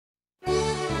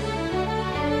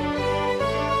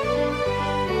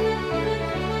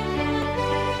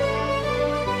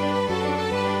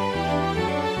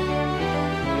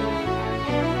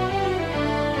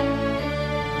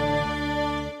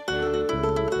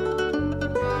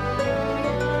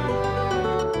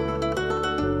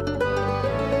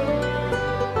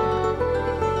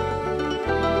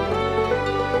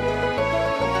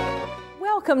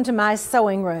Welcome to my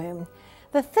sewing room.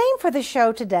 The theme for the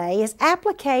show today is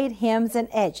applique hems and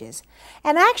edges.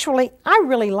 And actually, I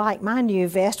really like my new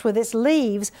vest with its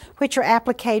leaves, which are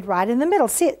appliqued right in the middle.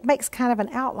 See, it makes kind of an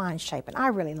outline shape, and I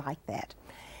really like that.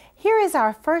 Here is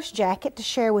our first jacket to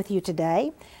share with you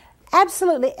today.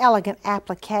 Absolutely elegant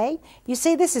applique. You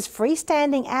see, this is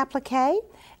freestanding applique,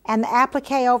 and the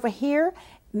applique over here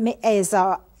is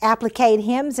appliqued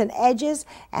hems and edges,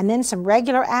 and then some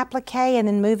regular applique, and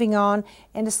then moving on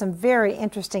into some very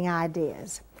interesting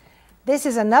ideas. This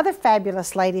is another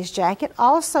fabulous ladies jacket,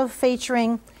 also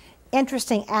featuring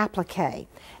interesting applique.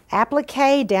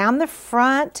 Applique down the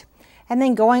front, and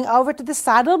then going over to the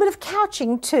side, a little bit of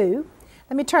couching too.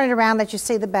 Let me turn it around, let you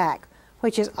see the back,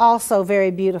 which is also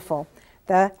very beautiful.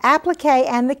 The applique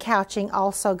and the couching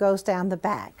also goes down the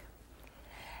back.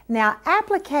 Now,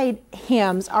 appliqued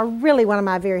hems are really one of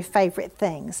my very favorite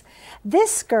things. This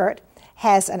skirt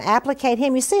has an appliqued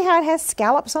hem. You see how it has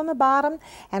scallops on the bottom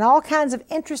and all kinds of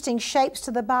interesting shapes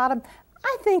to the bottom?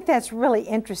 I think that's really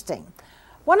interesting.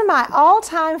 One of my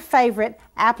all-time favorite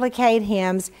appliqued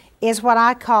hems is what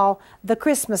I call the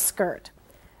Christmas skirt.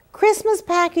 Christmas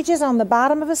packages on the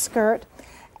bottom of a skirt,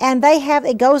 and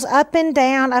it goes up and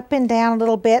down a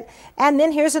little bit, and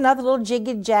then here's another little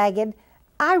jigged jagged.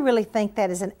 I really think that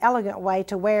is an elegant way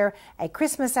to wear a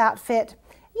Christmas outfit.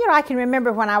 You know, I can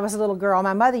remember when I was a little girl,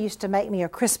 my mother used to make me a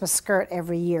Christmas skirt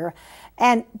every year,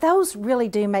 and those really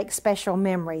do make special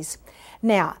memories.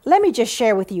 Now, let me just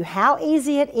share with you how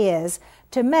easy it is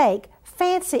to make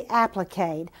fancy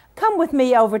applique. Come with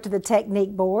me over to the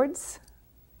technique boards.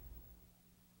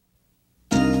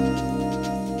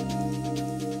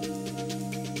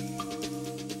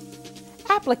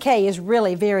 Applique is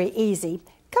really very easy.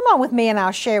 Come on with me and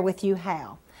I'll share with you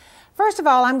how. First of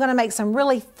all, I'm going to make some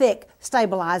really thick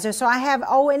stabilizer. So I have,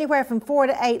 anywhere from 4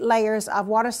 to 8 layers of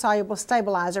water-soluble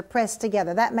stabilizer pressed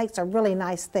together. That makes a really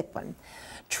nice thick one.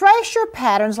 Trace your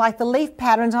patterns, like the leaf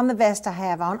patterns on the vest I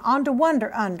have on, onto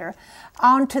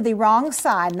onto the wrong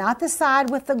side, not the side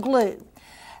with the glue.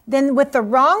 Then with the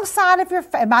wrong side of your,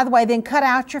 by the way, then cut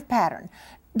out your pattern.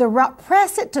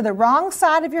 Press it to the wrong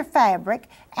side of your fabric,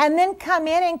 and then come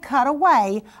in and cut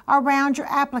away around your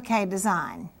applique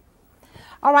design.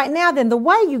 All right, now then, the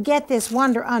way you get this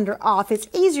wonder under off, it's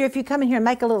easier if you come in here and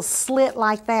make a little slit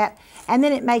like that, and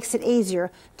then it makes it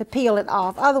easier to peel it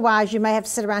off. Otherwise, you may have to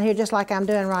sit around here just like I'm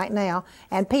doing right now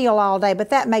and peel all day,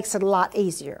 but that makes it a lot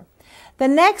easier. The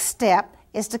next step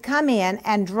is to come in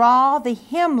and draw the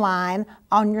hemline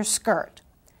on your skirt.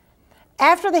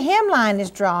 After the hemline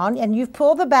is drawn and you've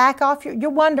pulled the back off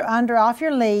your wonder under off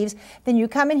your leaves, then you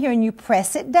come in here and you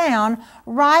press it down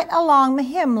right along the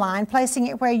hemline, placing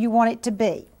it where you want it to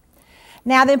be.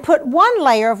 Now then, put 1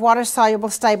 layer of water-soluble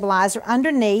stabilizer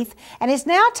underneath, and it's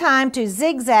now time to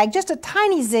zigzag, just a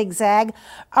tiny zigzag,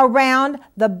 around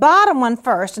the bottom one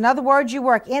first. In other words, you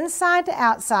work inside to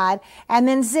outside and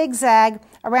then zigzag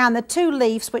around the 2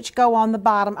 leaves which go on the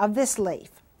bottom of this leaf.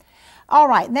 All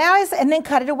right, and then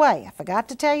cut it away. I forgot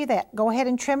to tell you that. Go ahead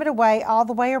and trim it away all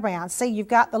the way around. See, you've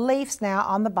got the leaves now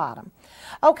on the bottom.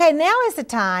 Okay, now is the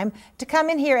time to come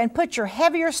in here and put your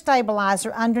heavier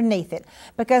stabilizer underneath it,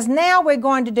 because now we're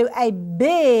going to do a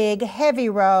big, heavy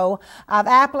row of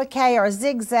applique or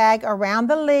zigzag around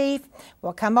the leaf.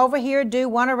 We'll come over here, do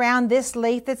one around this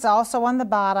leaf that's also on the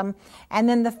bottom, and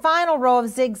then the final row of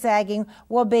zigzagging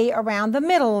will be around the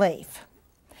middle leaf.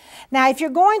 Now, if you're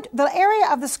the area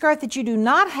of the skirt that you do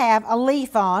not have a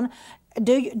leaf on,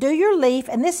 do your leaf,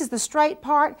 and this is the straight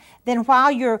part, then while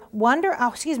your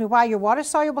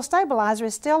water-soluble stabilizer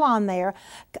is still on there,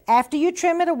 after you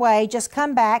trim it away, just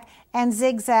come back and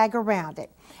zigzag around it.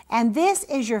 And this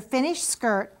is your finished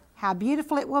skirt. How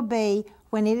beautiful it will be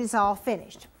when it is all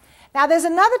finished. Now, there's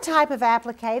another type of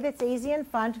applique that's easy and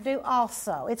fun to do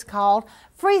also. It's called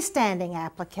freestanding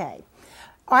applique.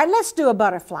 All right, let's do a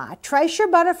butterfly. Trace your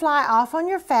butterfly off on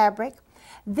your fabric.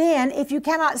 Then, if you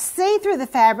cannot see through the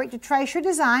fabric to trace your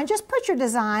design, just put your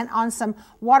design on some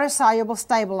water-soluble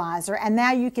stabilizer, and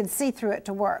now you can see through it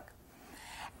to work.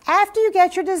 After you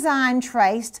get your design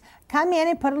traced, come in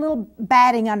and put a little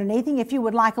batting underneath, and if you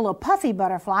would like a little puffy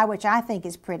butterfly, which I think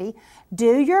is pretty,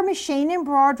 do your machine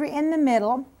embroidery in the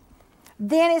middle.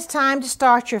 Then it's time to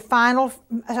start your final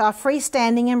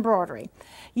freestanding embroidery.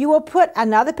 You will put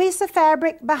another piece of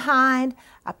fabric behind,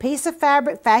 a piece of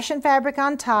fabric, fashion fabric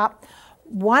on top,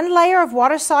 1 layer of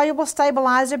water-soluble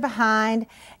stabilizer behind,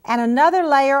 and another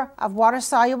layer of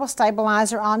water-soluble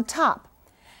stabilizer on top.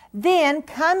 Then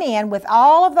come in with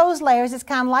all of those layers, it's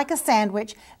kind of like a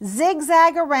sandwich,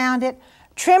 zigzag around it,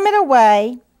 trim it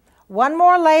away, 1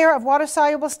 more layer of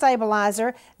water-soluble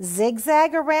stabilizer,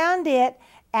 zigzag around it,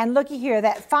 And looky here,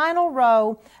 that final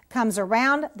row comes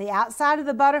around the outside of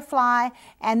the butterfly,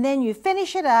 and then you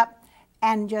finish it up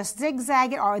and just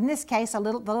zigzag it, or in this case, the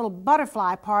little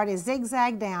butterfly part is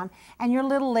zigzagged down, and your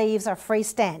little leaves are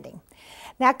freestanding.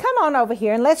 Now come on over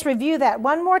here and let's review that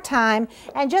one more time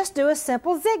and just do a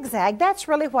simple zigzag. That's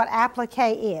really what applique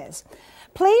is.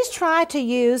 Please try to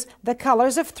use the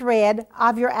colors of thread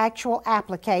of your actual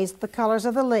appliques, the colors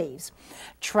of the leaves.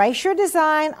 Trace your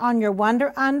design on your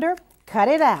Wonder Under, cut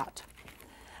it out.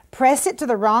 Press it to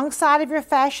the wrong side of your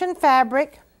fashion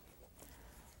fabric,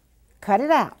 cut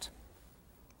it out.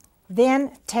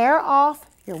 Then tear off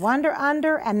your Wonder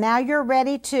Under, and now you're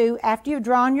ready to, after you've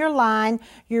drawn your line,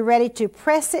 you're ready to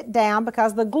press it down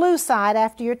because the glue side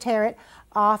after you tear it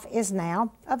off is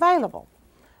now available.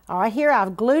 All right, here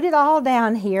I've glued it all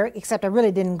down here, except I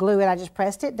really didn't glue it, I just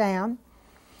pressed it down.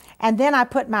 And then I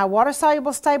put my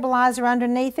water-soluble stabilizer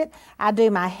underneath it. I do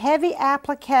my heavy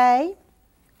applique,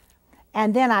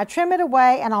 and then I trim it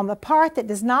away, and on the part that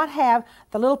does not have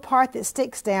the little part that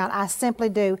sticks down, I simply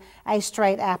do a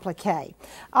straight applique.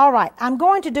 All right, I'm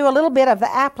going to do a little bit of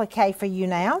the applique for you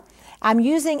now. I'm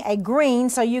using a green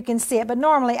so you can see it, but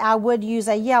normally I would use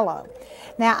a yellow.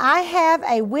 Now I have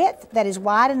a width that is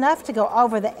wide enough to go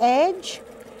over the edge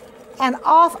and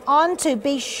off onto,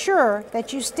 be sure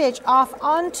that you stitch off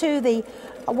onto the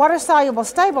water-soluble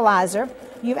stabilizer.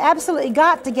 You've absolutely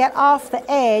got to get off the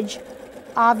edge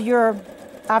of your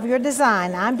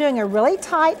design. Now, I'm doing a really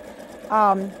tight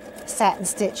satin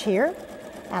stitch here,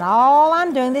 and all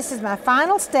I'm doing, this is my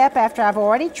final step after I've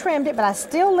already trimmed it, but I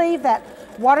still leave that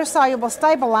water-soluble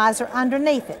stabilizer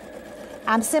underneath it.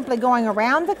 I'm simply going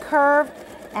around the curve,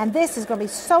 and this is going to be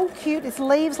so cute. It's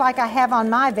leaves like I have on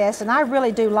my vest, and I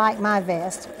really do like my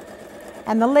vest.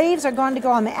 And the leaves are going to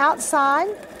go on the outside.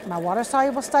 My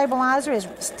water-soluble stabilizer is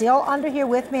still under here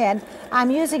with me, and I'm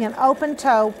using an open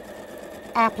toe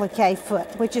applique foot,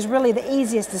 which is really the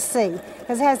easiest to see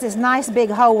because it has this nice big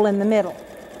hole in the middle.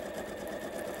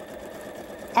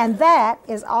 And that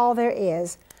is all there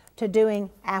is to doing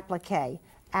applique.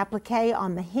 Applique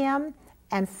on the hem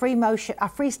and free motion, a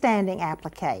freestanding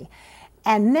applique.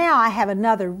 And now I have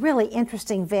another really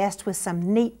interesting vest with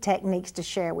some neat techniques to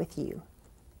share with you.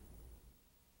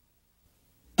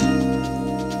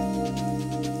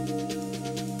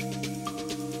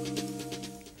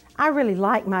 I really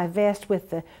like my vest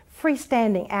with the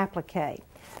freestanding applique.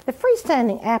 The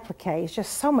freestanding applique is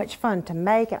just so much fun to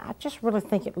make, and I just really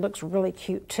think it looks really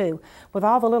cute too, with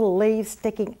all the little leaves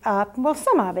sticking up. Well,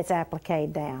 some of it's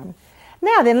appliqued down.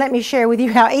 Now then, let me share with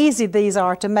you how easy these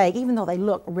are to make, even though they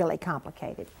look really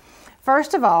complicated.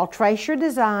 First of all, trace your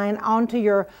design onto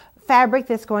your fabric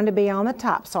that's going to be on the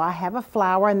top. So I have a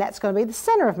flower, and that's going to be the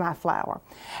center of my flower.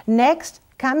 Next,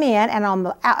 come in and on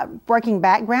the working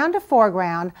background to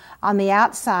foreground, on the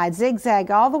outside, zigzag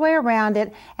all the way around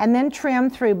it, and then trim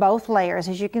through both layers.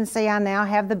 As you can see, I now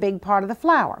have the big part of the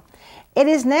flower. It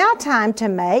is now time to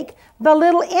make the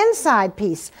little inside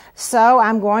piece. So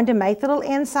I'm going to make the little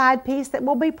inside piece that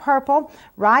will be purple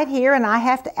right here, and I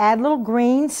have to add a little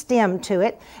green stem to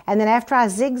it. And then after I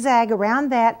zigzag around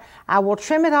that, I will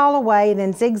trim it all away and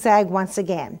then zigzag once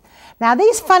again. Now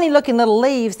these funny looking little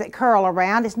leaves that curl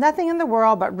around is nothing in the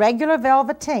world but regular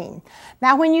velveteen.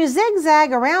 Now when you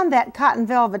zigzag around that cotton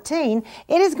velveteen,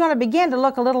 it is going to begin to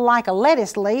look a little like a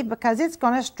lettuce leaf because it's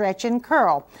going to stretch and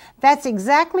curl. That's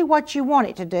exactly what you want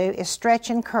it to do, is stretch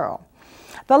and curl.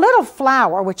 The little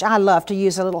flower, which I love to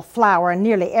use a little flower in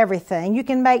nearly everything, you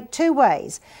can make two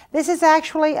ways. This is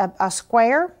actually a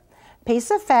square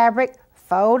piece of fabric,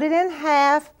 folded in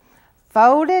half,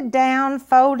 folded down,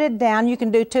 folded down. You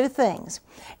can do two things.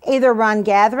 Either run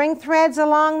gathering threads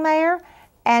along there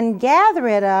and gather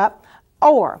it up,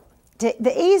 or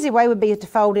the easy way would be to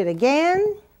fold it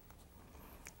again,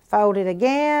 fold it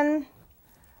again,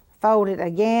 fold it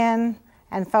again,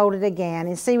 and fold it again.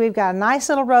 And see, we've got a nice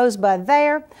little rosebud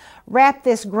there. Wrap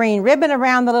this green ribbon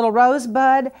around the little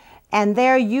rosebud, and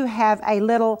there you have a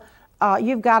little,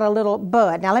 you've got a little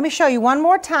bud. Now let me show you one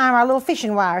more time our little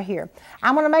fishing wire here.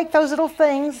 I'm going to make those little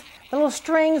things, the little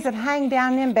strings that hang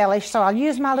down and embellish, so I'll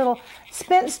use my little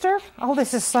spinster. Oh,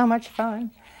 this is so much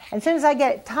fun. And as soon as I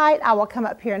get it tight, I will come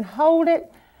up here and hold it,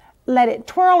 let it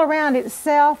twirl around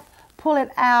itself, pull it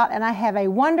out, and I have a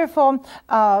wonderful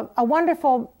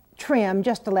trim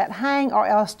just to let hang or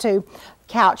else to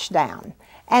couch down.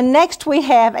 And next we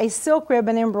have a silk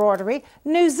ribbon embroidery,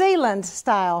 New Zealand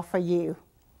style for you.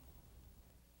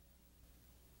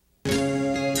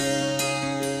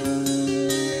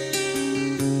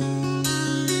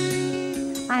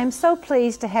 I am so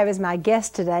pleased to have as my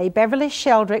guest today Beverly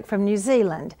Sheldrick from New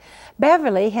Zealand.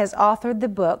 Beverly has authored the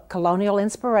book Colonial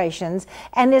Inspirations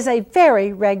and is a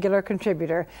very regular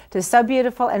contributor to So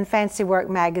Beautiful and Fancy Work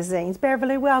magazines.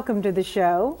 Beverly, welcome to the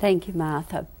show. Thank you,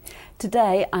 Martha.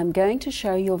 Today I'm going to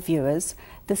show your viewers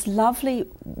this lovely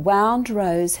wound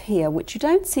rose here, which you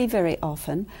don't see very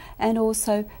often, and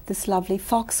also this lovely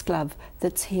foxglove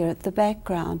that's here at the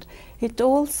background. It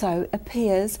also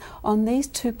appears on these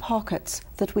two pockets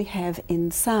that we have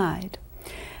inside.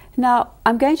 Now,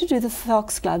 I'm going to do the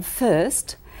foxglove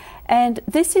first, and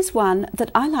this is one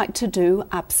that I like to do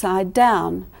upside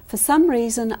down. For some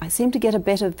reason, I seem to get a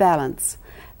better balance.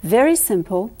 Very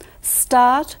simple.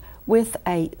 Start with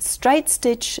a straight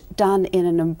stitch done in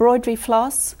an embroidery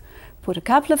floss, put a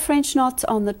couple of French knots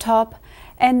on the top,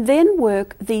 and then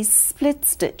work these split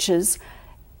stitches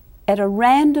at a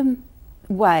random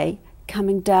way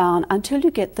coming down until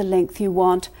you get the length you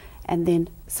want, and then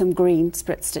some green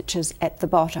split stitches at the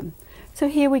bottom. So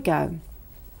here we go.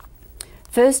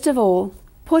 First of all,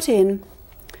 put in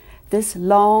this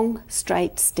long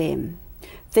straight stem.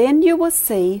 Then you will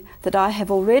see that I have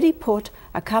already put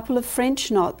a couple of French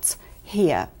knots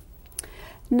here.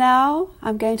 Now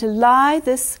I'm going to lie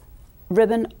this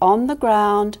ribbon on the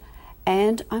ground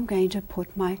and I'm going to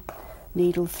put my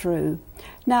needle through.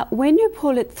 Now when you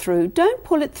pull it through, don't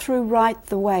pull it through right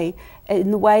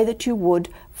in the way that you would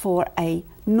for a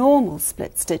normal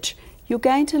split stitch. You're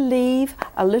going to leave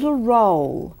a little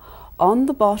roll on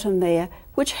the bottom there,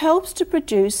 which helps to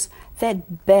produce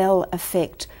that bell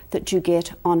effect that you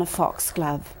get on a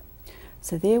foxglove.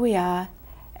 So there we are,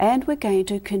 and we're going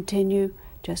to continue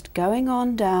just going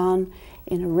on down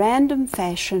in a random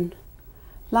fashion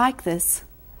like this,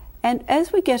 and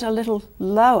as we get a little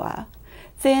lower,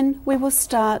 then we will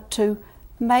start to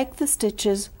make the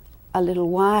stitches a little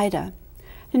wider.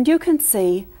 And you can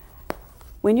see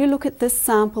when you look at this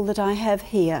sample that I have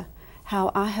here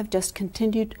how I have just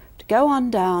continued to go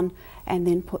on down and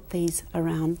then put these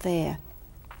around there.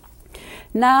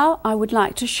 Now I would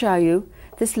like to show you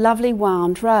this lovely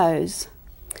wound rose.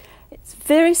 It's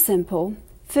very simple.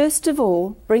 First of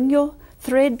all, bring your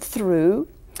thread through,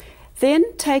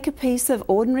 then take a piece of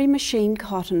ordinary machine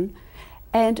cotton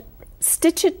and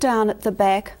stitch it down at the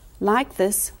back like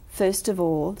this first of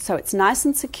all, so it's nice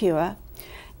and secure.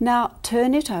 Now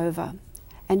turn it over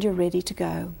and you're ready to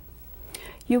go.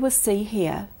 You will see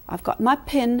here I've got my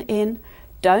pin in.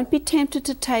 Don't be tempted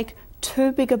to take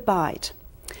too big a bite.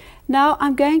 Now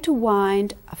I'm going to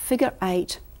wind a figure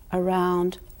 8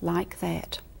 around like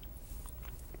that,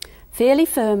 fairly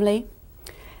firmly,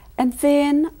 and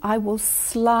then I will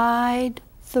slide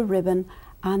the ribbon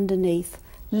underneath,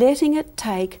 letting it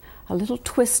take a little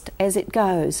twist as it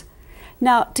goes.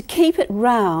 Now to keep it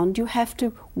round you have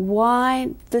to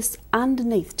wind this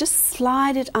underneath, just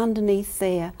slide it underneath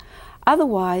there.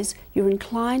 Otherwise you're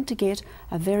inclined to get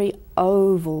a very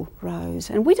oval rose,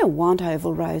 and we don't want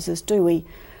oval roses, do we?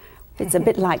 It's a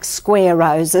bit like square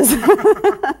roses.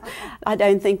 I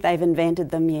don't think they've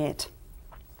invented them yet.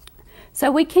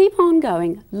 So we keep on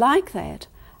going like that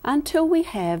until we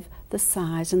have the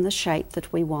size and the shape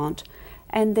that we want,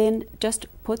 and then just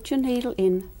put your needle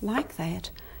in like that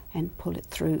and pull it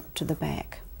through to the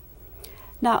back.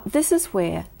 Now this is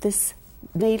where this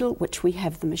needle, which we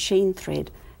have the machine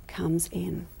thread, comes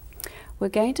in. We're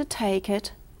going to take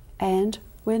it and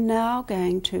we're now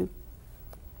going to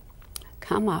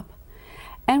come up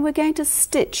and we're going to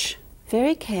stitch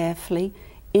very carefully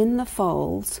in the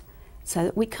folds so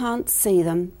that we can't see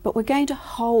them, but we're going to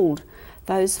hold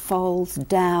those folds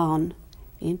down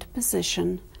into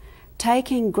position,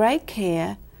 taking great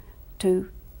care to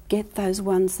get those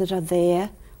ones that are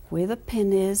there where the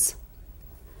pin is,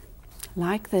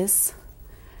 like this.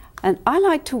 And I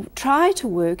like to try to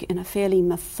work in a fairly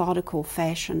methodical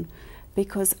fashion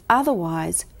because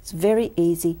otherwise it's very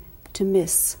easy to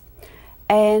miss.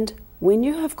 And when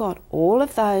you have got all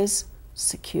of those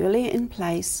securely in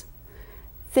place,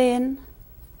 then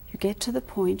you get to the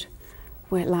point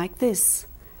where like this,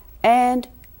 and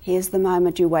here's the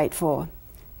moment you wait for.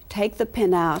 You take the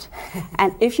pin out,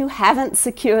 and if you haven't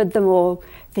secured them all,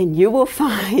 then you will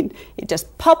find it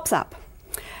just pops up.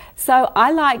 So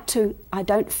I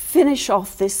don't finish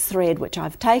off this thread which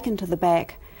I've taken to the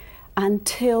back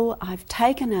until I've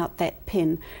taken out that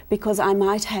pin, because I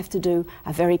might have to do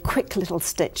a very quick little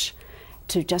stitch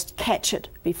to just catch it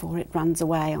before it runs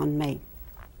away on me.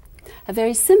 A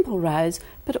very simple rose,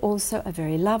 but also a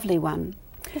very lovely one.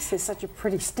 This is such a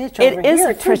pretty stitch over here. It is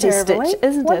a pretty stitch,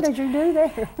 isn't it? What did you do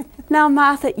there? Now,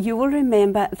 Martha, you will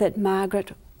remember that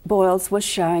Margaret Boyles was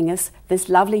showing us this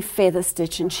lovely feather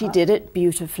stitch, and she did it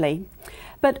beautifully.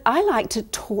 But I like to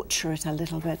torture it a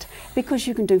little bit because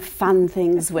you can do fun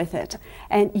things with it.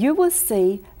 And you will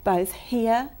see both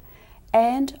here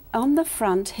and on the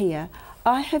front here,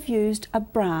 I have used a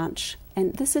branch,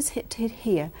 and this is hit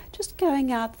here, just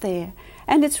going out there.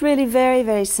 And it's really very,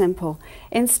 very simple.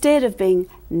 Instead of being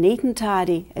neat and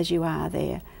tidy as you are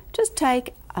there, just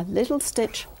take a little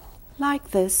stitch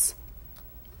like this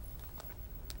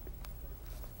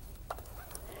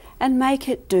and make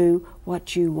it do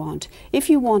what you want. If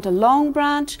you want a long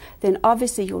branch, then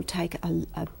obviously you'll take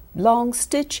a long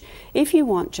stitch. If you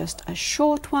want just a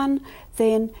short one,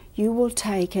 then you will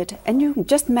take it and you can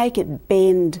just make it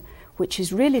bend, which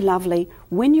is really lovely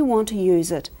when you want to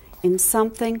use it in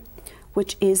something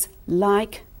which is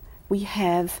like we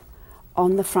have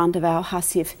on the front of our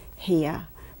hussif here.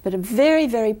 But a very,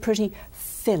 very pretty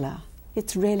filler.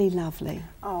 It's really lovely.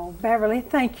 Oh, Beverly,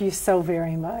 thank you so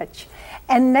very much.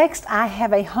 And next, I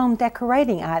have a home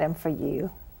decorating item for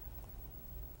you.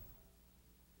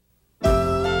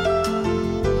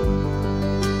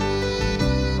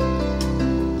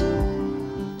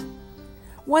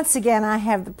 Once again, I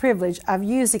have the privilege of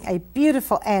using a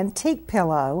beautiful antique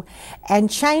pillow and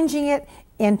changing it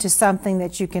into something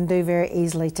that you can do very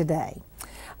easily today.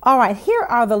 All right, here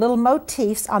are the little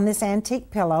motifs on this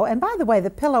antique pillow. And by the way, the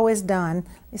pillow is done.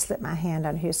 Let me slip my hand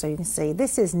under here so you can see.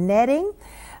 This is netting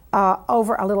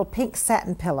over a little pink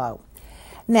satin pillow.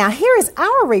 Now, here is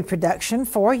our reproduction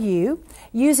for you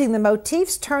using the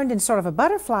motifs turned in sort of a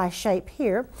butterfly shape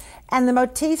here and the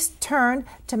motifs turned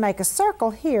to make a circle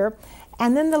here.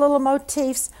 And then the little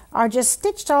motifs are just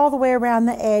stitched all the way around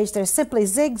the edge. They're simply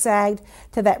zigzagged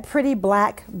to that pretty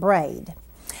black braid.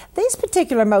 These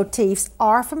particular motifs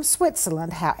are from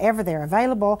Switzerland, however, they're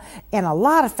available in a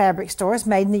lot of fabric stores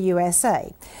made in the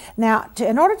USA. Now,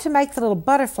 in order to make the little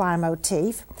butterfly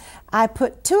motif, I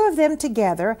put two of them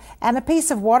together and a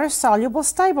piece of water-soluble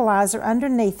stabilizer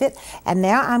underneath it. And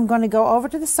now I'm going to go over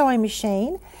to the sewing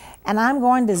machine and I'm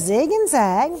going to zig and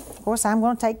zag. Of course, I'm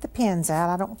going to take the pins out.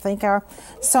 I don't think our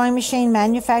sewing machine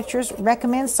manufacturers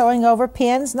recommend sewing over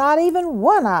pins, not even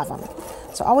one of them.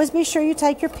 So always be sure you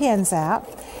take your pins out.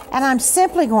 And I'm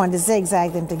simply going to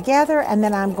zigzag them together, and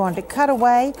then I'm going to cut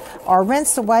away or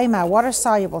rinse away my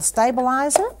water-soluble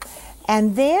stabilizer.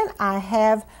 And then I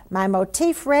have my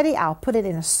motif ready. I'll put it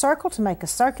in a circle to make a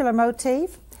circular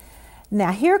motif.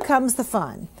 Now here comes the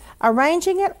fun.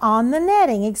 Arranging it on the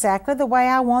netting exactly the way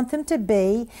I want them to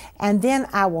be, and then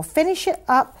I will finish it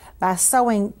up by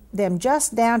sewing them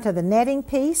just down to the netting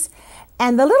piece.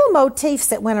 And the little motifs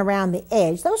that went around the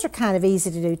edge, those are kind of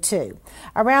easy to do too.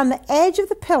 Around the edge of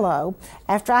the pillow,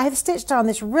 after I have stitched on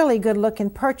this really good looking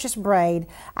purchase braid,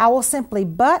 I will simply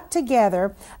butt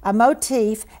together a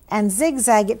motif and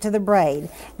zigzag it to the braid.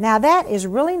 Now that is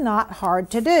really not hard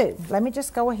to do. Let me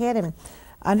just go ahead and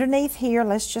underneath here,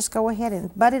 let's just go ahead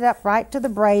and butt it up right to the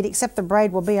braid, except the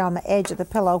braid will be on the edge of the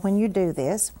pillow when you do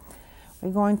this.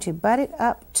 We're going to butt it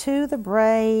up to the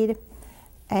braid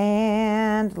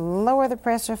and lower the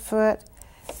presser foot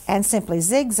and simply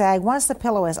zigzag. Once the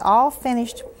pillow is all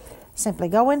finished, simply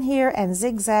go in here and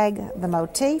zigzag the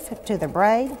motif to the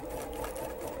braid.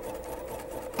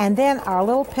 And then our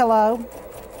little pillow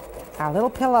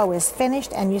is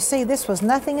finished, and you see this was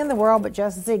nothing in the world but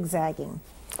just zigzagging.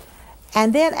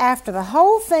 And then after the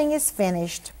whole thing is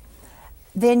finished,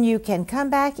 then you can come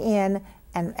back in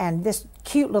and this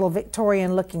cute little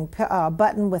Victorian looking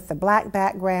button with the black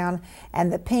background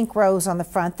and the pink rose on the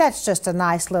front. That's just a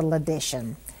nice little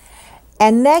addition.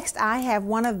 And next I have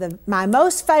one of my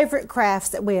most favorite crafts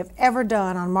that we have ever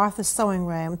done on Martha's Sewing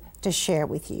Room to share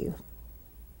with you.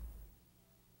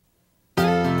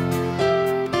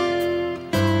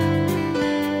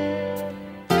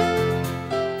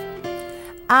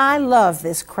 I love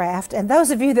this craft, and those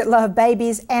of you that love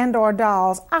babies and or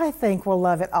dolls, I think will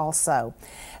love it also.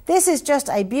 This is just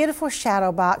a beautiful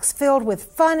shadow box filled with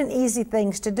fun and easy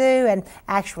things to do, and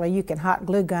actually you can hot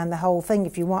glue gun the whole thing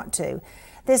if you want to.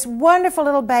 This wonderful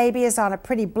little baby is on a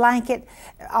pretty blanket,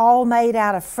 all made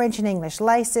out of French and English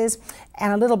laces,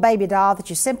 and a little baby doll that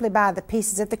you simply buy the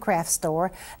pieces at the craft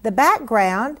store. The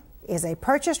background is a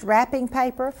purchased wrapping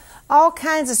paper, all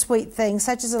kinds of sweet things,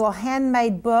 such as a little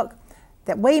handmade book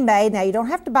that we made. Now you don't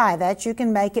have to buy that, you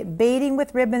can make it, beading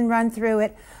with ribbon run through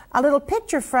it, a little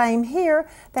picture frame here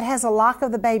that has a lock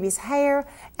of the baby's hair,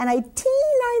 and a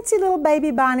teeny-tiny little baby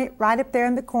bonnet right up there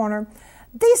in the corner.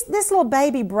 This little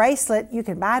baby bracelet, you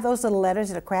can buy those little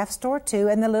letters at a craft store too,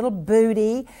 and the little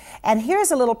booty. And here's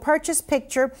a little purchase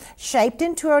picture shaped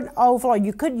into an oval, or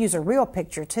you could use a real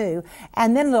picture too,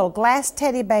 and then a little glass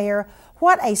teddy bear.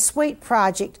 What a sweet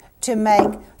project to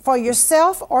make for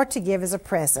yourself or to give as a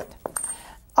present.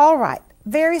 All right,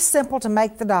 very simple to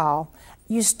make the doll.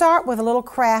 You start with a little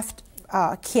craft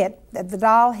kit. The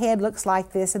doll head looks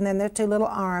like this, and then there are two little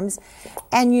arms,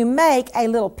 and you make a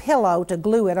little pillow to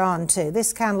glue it onto.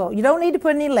 This kind of little, you don't need to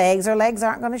put any legs, or legs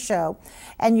aren't going to show,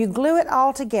 and you glue it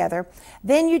all together.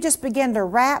 Then you just begin to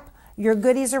wrap your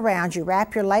goodies around. You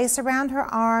wrap your lace around her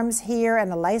arms here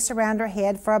and the lace around her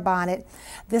head for a bonnet.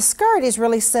 The skirt is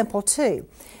really simple too.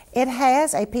 It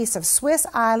has a piece of Swiss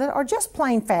eyelet or just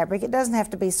plain fabric. It doesn't have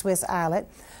to be Swiss eyelet,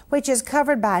 which is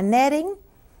covered by netting,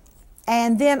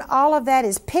 and then all of that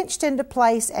is pinched into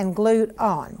place and glued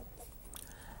on.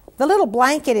 The little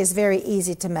blanket is very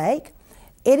easy to make.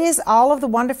 It is all of the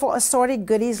wonderful assorted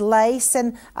goodies, lace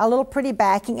and a little pretty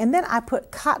backing, and then I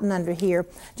put cotton under here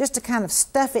just to kind of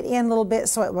stuff it in a little bit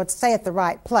so it would stay at the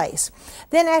right place.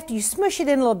 Then after you smush it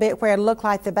in a little bit where it'll look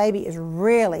like the baby is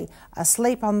really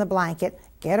asleep on the blanket,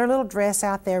 get her little dress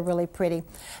out there really pretty.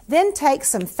 Then take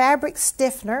some fabric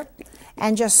stiffener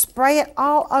and just spray it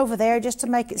all over there just to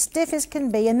make it stiff as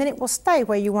can be, and then it will stay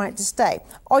where you want it to stay.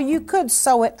 Or you could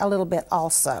sew it a little bit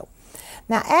also.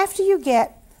 Now after you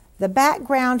get the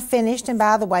background finished, and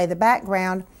by the way, the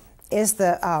background is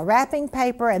the wrapping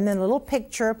paper and then a little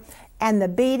picture and the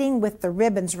beading with the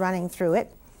ribbons running through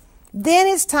it. Then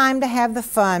it's time to have the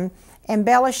fun,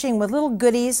 embellishing with little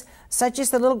goodies such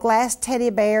as the little glass teddy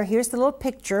bear. Here's the little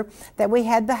picture that we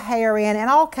had the hair in, and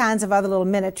all kinds of other little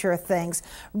miniature things.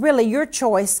 Really, your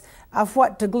choice of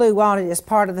what to glue on it is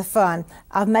part of the fun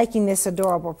of making this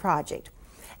adorable project.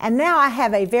 And now I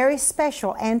have a very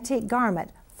special antique garment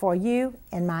for you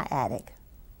in my attic.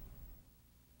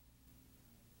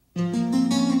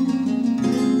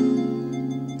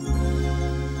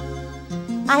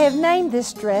 I have named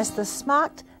this dress the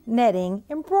Smocked Netting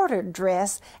Embroidered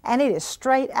Dress, and it is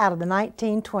straight out of the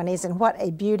 1920s, and what a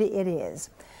beauty it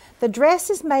is. The dress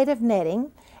is made of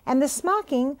netting, and the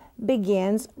smocking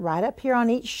begins right up here on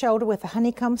each shoulder with a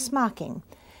honeycomb smocking.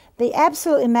 The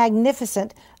absolutely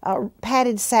magnificent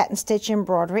padded satin stitch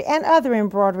embroidery and other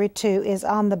embroidery too is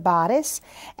on the bodice,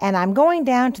 and I'm going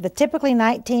down to the typically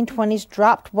 1920s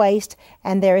dropped waist,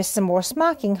 and there is some more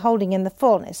smocking holding in the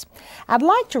fullness. I'd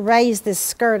like to raise this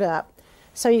skirt up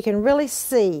so you can really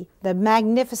see the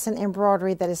magnificent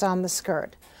embroidery that is on the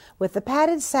skirt with the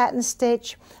padded satin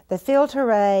stitch, the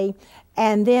fileterie,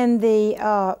 and then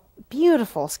the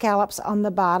beautiful scallops on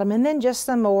the bottom, and then just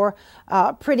some more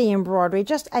pretty embroidery.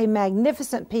 Just a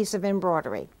magnificent piece of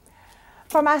embroidery.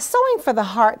 For my Sewing for the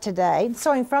Heart today,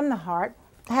 Sewing from the Heart,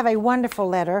 I have a wonderful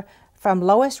letter from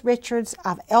Lois Richards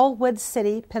of Elwood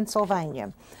City,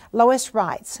 Pennsylvania. Lois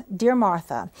writes, Dear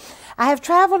Martha, I have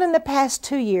traveled in the past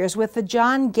 2 years with the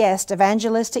John Guest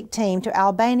evangelistic team to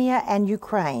Albania and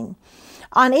Ukraine.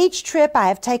 On each trip, I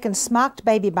have taken smocked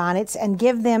baby bonnets and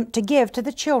give to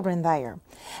the children there.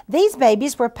 These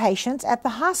babies were patients at the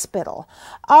hospital.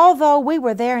 Although we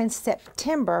were there in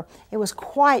September, it was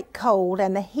quite cold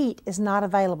and the heat is not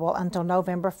available until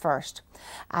November 1st.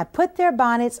 I put their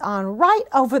bonnets on right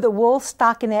over the wool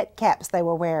stockinette caps they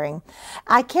were wearing.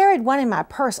 I carried one in my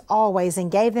purse always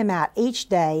and gave them out each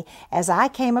day as I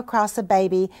came across a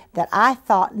baby that I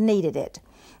thought needed it.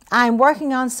 I am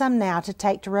working on some now to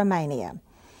take to Romania.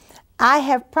 I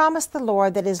have promised the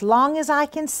Lord that as long as I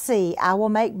can see, I will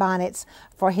make bonnets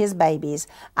for His babies.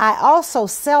 I also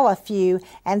sell a few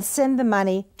and send the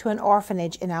money to an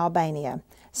orphanage in Albania.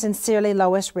 Sincerely,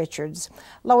 Lois Richards.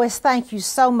 Lois, thank you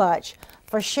so much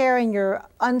for sharing your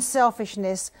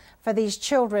unselfishness for these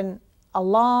children a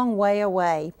long way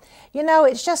away. You know,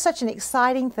 it's just such an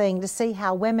exciting thing to see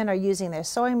how women are using their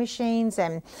sewing machines,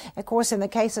 and of course in the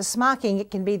case of smocking it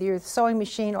can be either sewing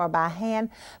machine or by hand,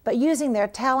 but using their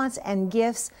talents and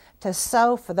gifts to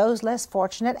sew for those less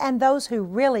fortunate and those who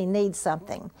really need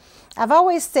something. I've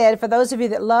always said, for those of you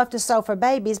that love to sew for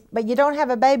babies but you don't have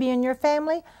a baby in your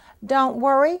family, don't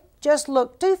worry. Just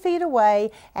look 2 feet away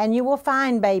and you will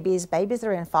find babies that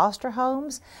are in foster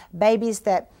homes, babies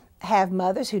that have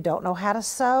mothers who don't know how to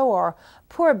sew, or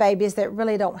poor babies that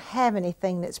really don't have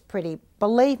anything that's pretty.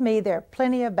 Believe me, there are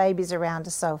plenty of babies around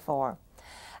to sew for.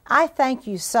 I thank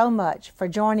you so much for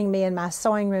joining me in my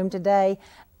sewing room today.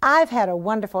 I've had a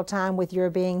wonderful time with your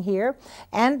being here,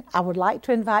 and I would like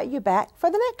to invite you back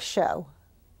for the next show.